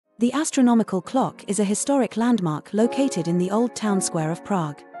The astronomical clock is a historic landmark located in the old town square of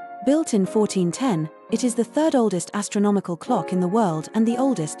Prague. Built in 1410, it is the third oldest astronomical clock in the world and the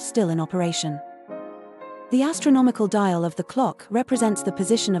oldest still in operation. The astronomical dial of the clock represents the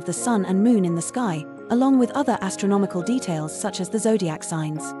position of the sun and moon in the sky, along with other astronomical details such as the zodiac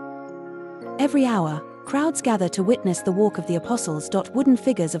signs. Every hour, crowds gather to witness the walk of the apostles. Wooden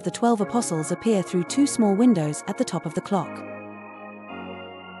figures of the 12 apostles appear through two small windows at the top of the clock.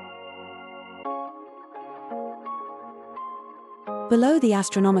 Below the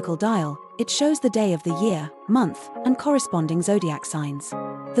astronomical dial, it shows the day of the year, month, and corresponding zodiac signs.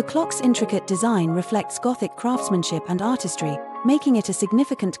 The clock's intricate design reflects Gothic craftsmanship and artistry, making it a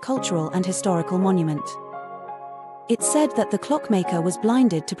significant cultural and historical monument. It's said that the clockmaker was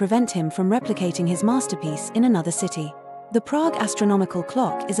blinded to prevent him from replicating his masterpiece in another city. The Prague Astronomical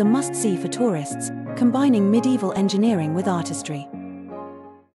Clock is a must-see for tourists, combining medieval engineering with artistry.